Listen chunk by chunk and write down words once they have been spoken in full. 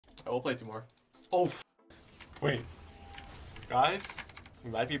we'll play 2 more. Oh, wait. Guys,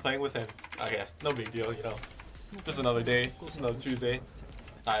 we might be playing with him. Okay, no big deal, you know. Just another day, just another Tuesday.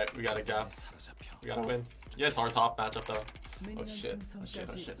 Alright, we gotta gap. We gotta win. Yes, hard top matchup though. Oh shit, oh shit,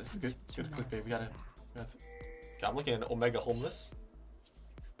 oh shit. This is good. Good clickbait. We gotta. Okay, I'm looking at Omega Homeless.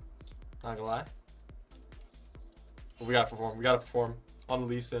 Not gonna lie. But we gotta perform. We gotta perform on the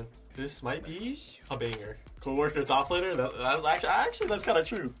Lee Sin. This might be a banger. Co-worker top laner? That's actually that's kind of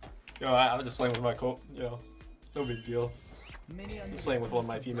true. You know, I'm just playing with my you know, no big deal. Just playing with one of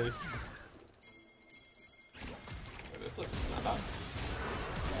my teammates. This looks not bad.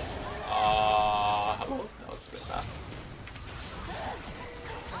 Hello? That was spit fast.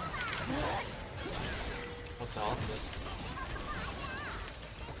 What the hell is this?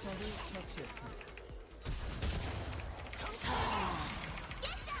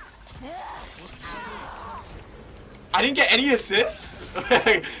 I didn't get any assists?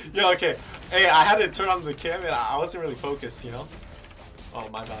 Yeah, okay. Hey, I had to turn on the cam and I wasn't really focused, you know? Oh,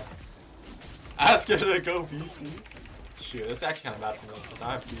 my bad. I was scared to go BC. Shoot, this is actually kind of bad for me because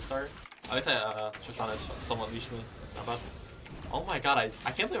I have B-Star. At least Tristana somewhat leashed me. That's not bad. Oh my god,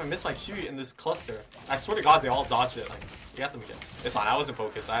 I can't believe I missed my Q in this cluster. I swear to god, they all dodged it. Like, we got them again. It's fine, I wasn't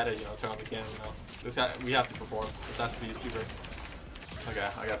focused. I had to, you know, turn on the cam, you know. We have to perform. This has to be a YouTuber. Okay,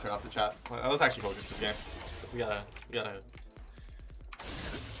 I gotta turn off the chat. Well, let's actually focus this game. Because we gotta.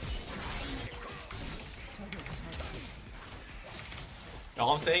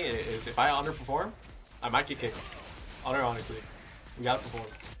 All I'm saying is if I underperform, I might get kicked. Honestly. We gotta perform.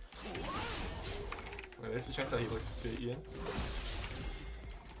 Okay, there's a chance that he looks to Ian.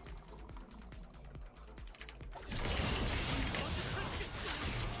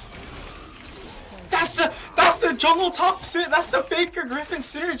 That's the jungle top sit. That's the Faker Griffin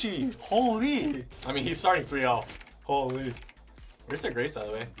synergy. Holy! I mean, he's starting 3-0. Holy! Where's the Grace, by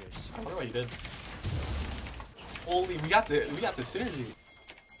the way? I wonder what he did. Holy! We got the synergy.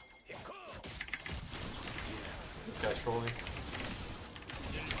 This guy's trolling.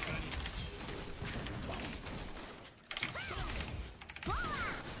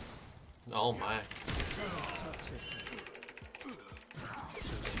 Oh my!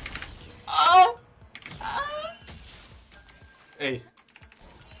 Oh! Hey,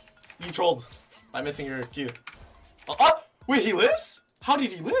 you trolled by missing your Q. Oh, wait, he lives? How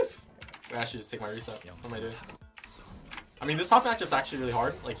did he live? Wait, I should just take my reset. What am I doing? I mean, this top matchup's actually really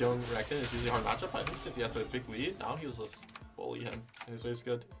hard. Like, Young Rek'sai is usually a hard matchup. I think since he has a big lead, now he'll just bully him. And his wave's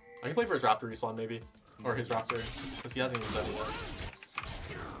good. I can play for his Raptor respawn, maybe. Or his Raptor, because he hasn't even done it yet.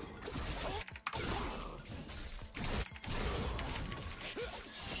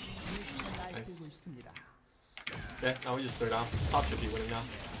 Nice. Okay, now we just throw down. Top should be winning now.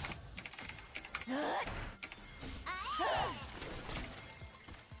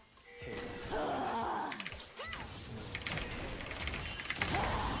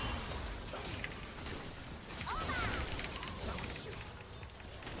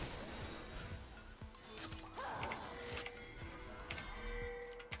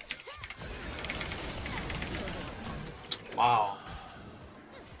 Wow.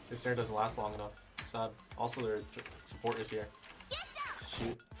 This snare doesn't last long enough. It's sad. Also, their support is here.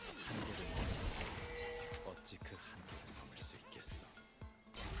 Shoot.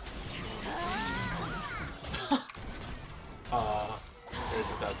 There's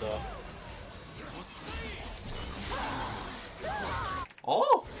just that though.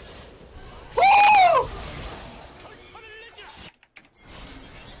 Oh! Woo!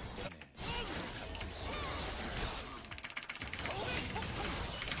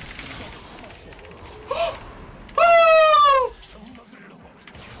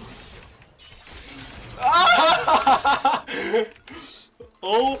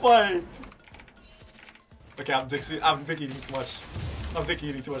 Oh my! Okay, I'm dick eating too much. I'm dick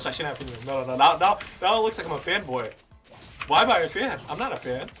eating too much. I shouldn't have opinion. No. Now it looks like I'm a fanboy. Why am I a fan? I'm not a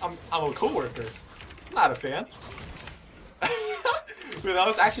fan. I'm a coworker. I'm not a fan. Wait, that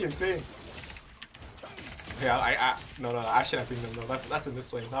was actually insane. Yeah, no, I shouldn't have opinion. No, that's a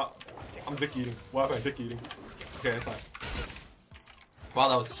misplay. No, I'm dick eating. Why am I dick eating? Okay, that's fine. Wow,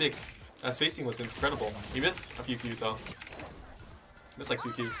 that was sick. That spacing was incredible. He missed a few Qs though. Missed like 2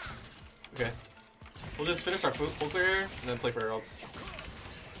 Qs. Okay. We'll just finish our full clear and then play for Heralds.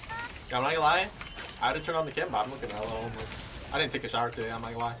 Yeah, I'm not gonna lie. I had to turn on the cam, but I'm looking hella homeless. I didn't take a shower today, I'm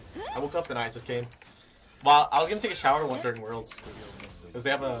not gonna lie. I woke up and I just came. Well, I was gonna take a shower during Worlds. Because they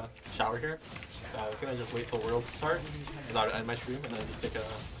have a shower here. So I was gonna just wait till Worlds start without end my stream and then just take a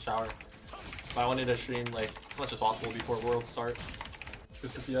shower. But I wanted to stream like as much as possible before Worlds starts.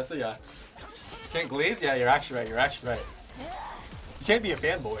 This is Fiesta, yeah. Can't glaze? Yeah, you're actually right. You can't be a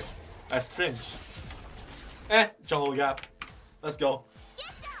fanboy. That's cringe. Jungle gap. Let's go.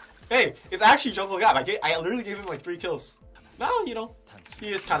 Hey, it's actually jungle gap. I literally gave him like 3 kills. Now, you know, he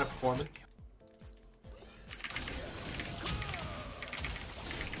is kind of performing.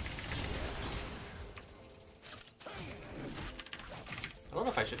 I don't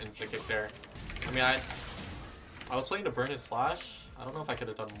know if I should insta kick there. I mean, I was planning to burn his flash. I don't know if I could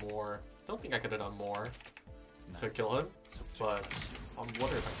have done more. Don't think I could have done more to kill him, but I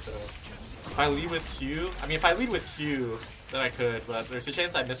wonder if I could have. If I lead with Q, I mean, if I lead with Q, then I could, but there's a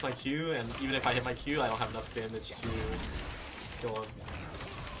chance I miss my Q, and even if I hit my Q, I don't have enough damage to kill him.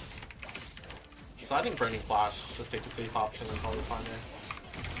 So I think burning flash, just take the safe option, is always fine there.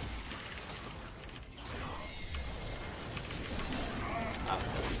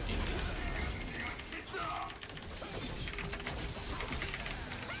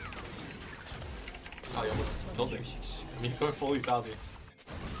 Oh, he almost killed me. I mean, he's going fully lethality.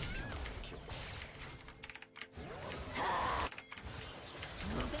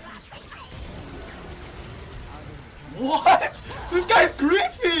 What? This guy's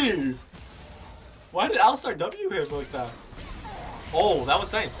Griffy! Why did Alistar W him like that? Oh, that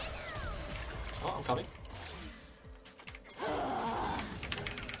was nice. Oh, I'm coming.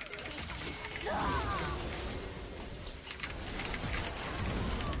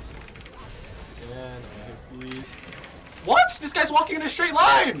 What? This guy's walking in a straight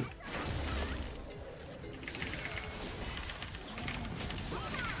line!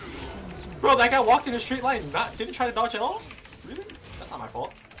 Bro, that guy walked in a straight line, didn't try to dodge at all? Really? That's not my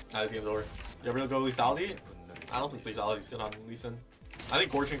fault. Nah, this game's over. You ever go lethality? I don't think lethality's good on Lee Sin. I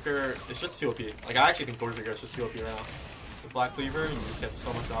think Gore Drinker is just COP. Like, I actually think Gore Drinker is just COP right now. With Black Cleaver, you just get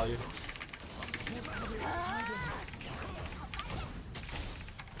so much value.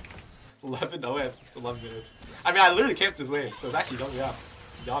 at 11 minutes. I mean, I literally camped his lane, so it's actually done me up,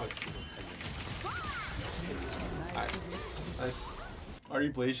 to be honest. Alright, nice. Are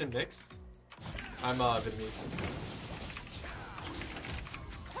you Blasian next? I'm Vietnamese.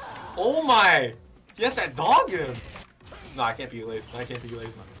 Oh my! Yes, that dog him! No, I can't be lazy. I can't be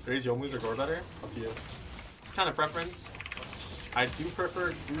lazy. Raise Youmu's or Gore better? Up to you. It's kind of preference. I do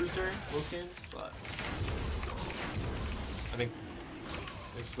prefer Bruiser most games, but I think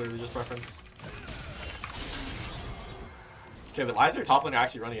it's literally just preference. Okay, then why is their top laner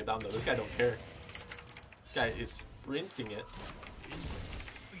actually running it down though? This guy don't care. This guy is sprinting it.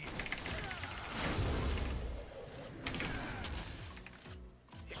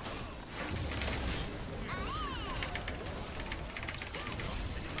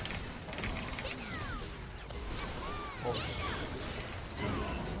 Oh.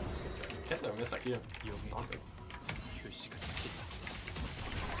 Can't let him miss that Q.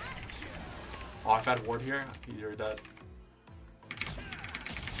 Oh, if I had ward here, you're dead.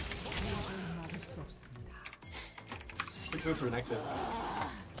 Look at this renekton.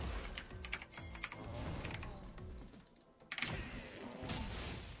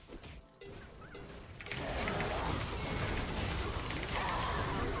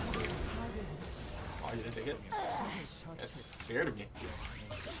 Oh, you didn't take it? That's scared of me.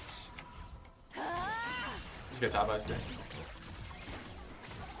 Just get top ice here.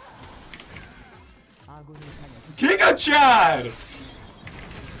 Giga Chad!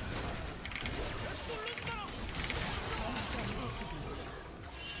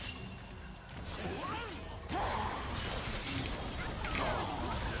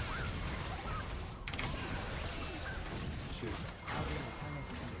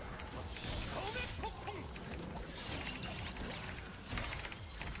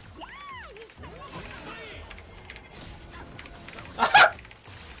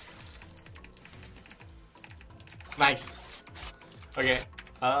 Nice. Okay.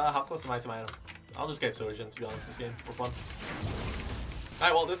 How close am I to my item? I'll just get Sojin, to be honest, this game for fun.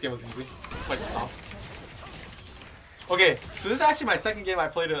 Alright, well, this game was easy. Quite the stop. Okay, so this is actually my second game I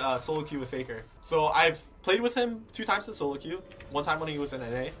played a solo queue with Faker. So I've played with him 2 times in solo queue. 1 time when he was in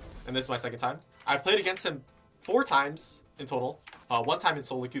NA, and this is my second time. I played against him 4 times in total. 1 time in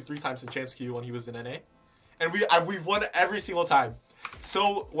solo queue, 3 times in champs queue when he was in NA. And we've won every single time.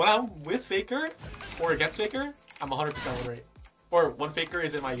 So when I'm with Faker or against Faker, I'm 100% win rate. Or when Faker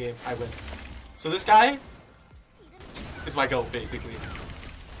is in my game, I win. So this guy is my GOAT, basically.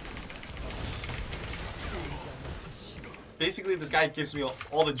 Basically, this guy gives me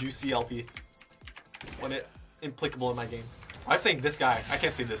all the juicy LP when it implicable in my game. I'm saying this guy. I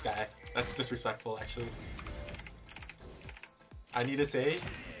can't say this guy. That's disrespectful, actually. I need to say...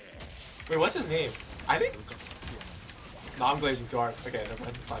 Wait, what's his name? I think... No, I'm glazing too hard. Okay, never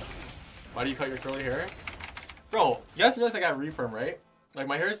mind. It's fine. Why do you cut your curly hair? Bro, you guys realize I got reperm, right? Like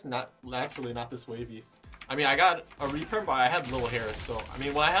my hair is not naturally not this wavy. I mean, I got a reperm, but I had little hair, so I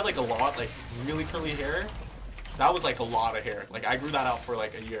mean, when I had like a lot, like really curly hair, that was like a lot of hair. Like I grew that out for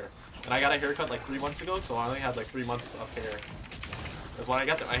like a year, and I got a haircut like 3 months ago, so I only had like 3 months of hair. Because when I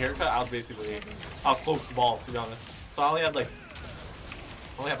got my haircut, I was close to bald, to be honest. So I only had like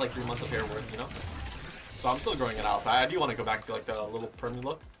 3 months of hair worth, you know. So I'm still growing it out, but I do want to go back to like the little permy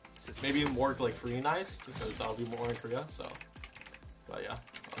look, maybe more like Koreanized because I'll be more in Korea. So, but yeah,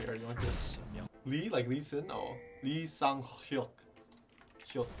 I'll hear you want to. Lee, like Lee Sin, oh, Lee Sang Hyuk.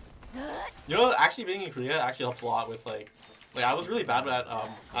 Hyuk. You know, actually being in Korea actually helps a lot with like I was really bad at I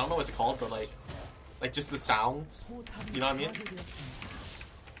don't know what it's called, but like just the sounds. You know what I mean?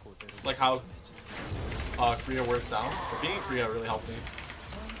 Like how Korea words sound. But being in Korea really helped me.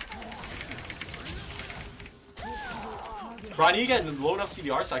 Bro, I need to get low enough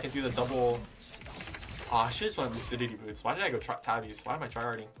CDR so I can do the double. I should just went Lucidity Boots. Why did I go Tabbies? Why am I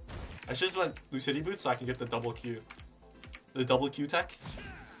tryharding? I should just went Lucidity Boots so I can get the double Q. The double Q tech.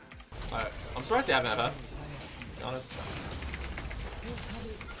 Alright, I'm surprised they haven't FF, to be honest.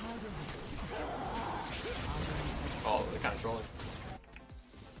 Oh, they're kind of trolling.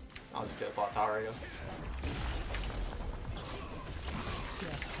 I'll just get a bot tower, I guess.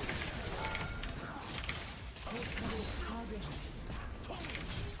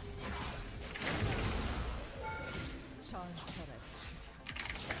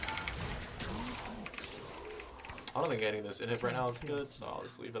 I don't think getting this inhib right now is good, so I'll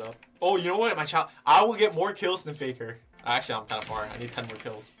just leave it up. Oh, you know what? I will get more kills than Faker. Actually, I'm kind of far. I need 10 more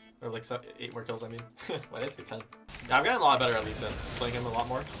kills. Or like 8 more kills, I mean. Why did I say 10? Yeah, I've gotten a lot better at Lee Sin. Just playing him a lot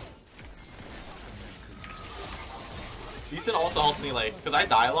more. Lee Sin also helps me, like, because I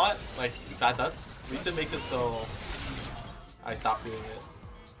die a lot, like, bad deaths. Lee Sin makes it so I stop doing it.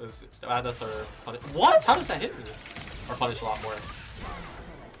 Because bad deaths are punished. What? How does that hit me? Or punish a lot more.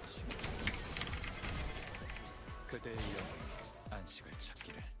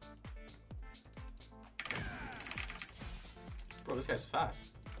 Bro, this guy's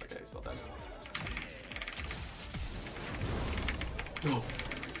fast. Okay, he's still dead. No.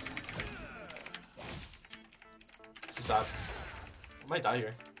 Too sad. I might die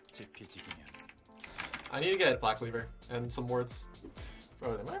here. I need to get Black Cleaver and some wards.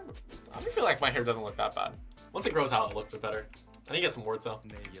 Bro, I feel like my hair doesn't look that bad. Once it grows out, it'll look a bit better. I need to get some wards though.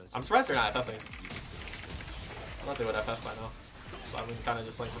 I'm surprised they're not FFing. I thought they would FF by now. So I've been kind of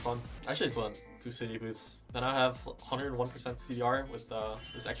just playing for fun. I actually just went 2 City Boots. Then I have 101% CDR with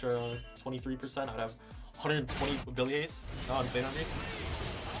this extra 23%. I would have 120 Billies. Oh, insane on me.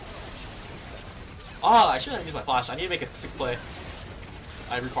 Oh, I shouldn't have used my flash. I need to make a sick play.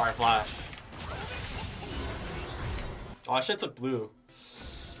 I require flash. Oh, I should have took blue.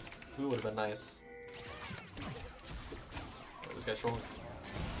 Blue would have been nice. Oh, this guy's trolling.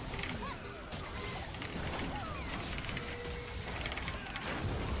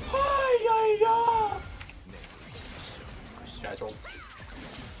 Yeah, I trolled.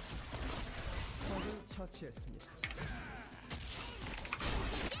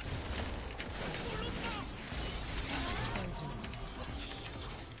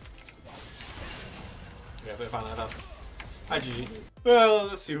 Yeah, they finally have. Hi, GG. Well,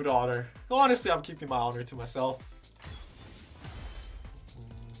 let's see who to honor. Honestly, I'm keeping my honor to myself.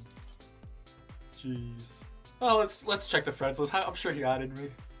 Jeez. Well, let's check the friends list. I'm sure he added me.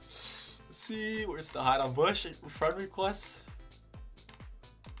 Let's see, where's the hide on bush? Friend request.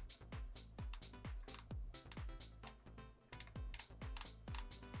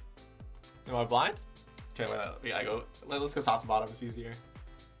 Am I blind? Okay, wait, we gotta go. Let's go top to bottom. It's easier.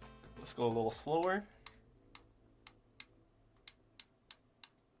 Let's go a little slower.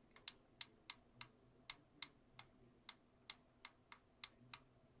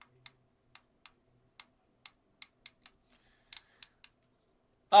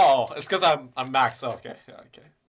 Oh, it's because I'm max. Oh, okay, yeah, okay.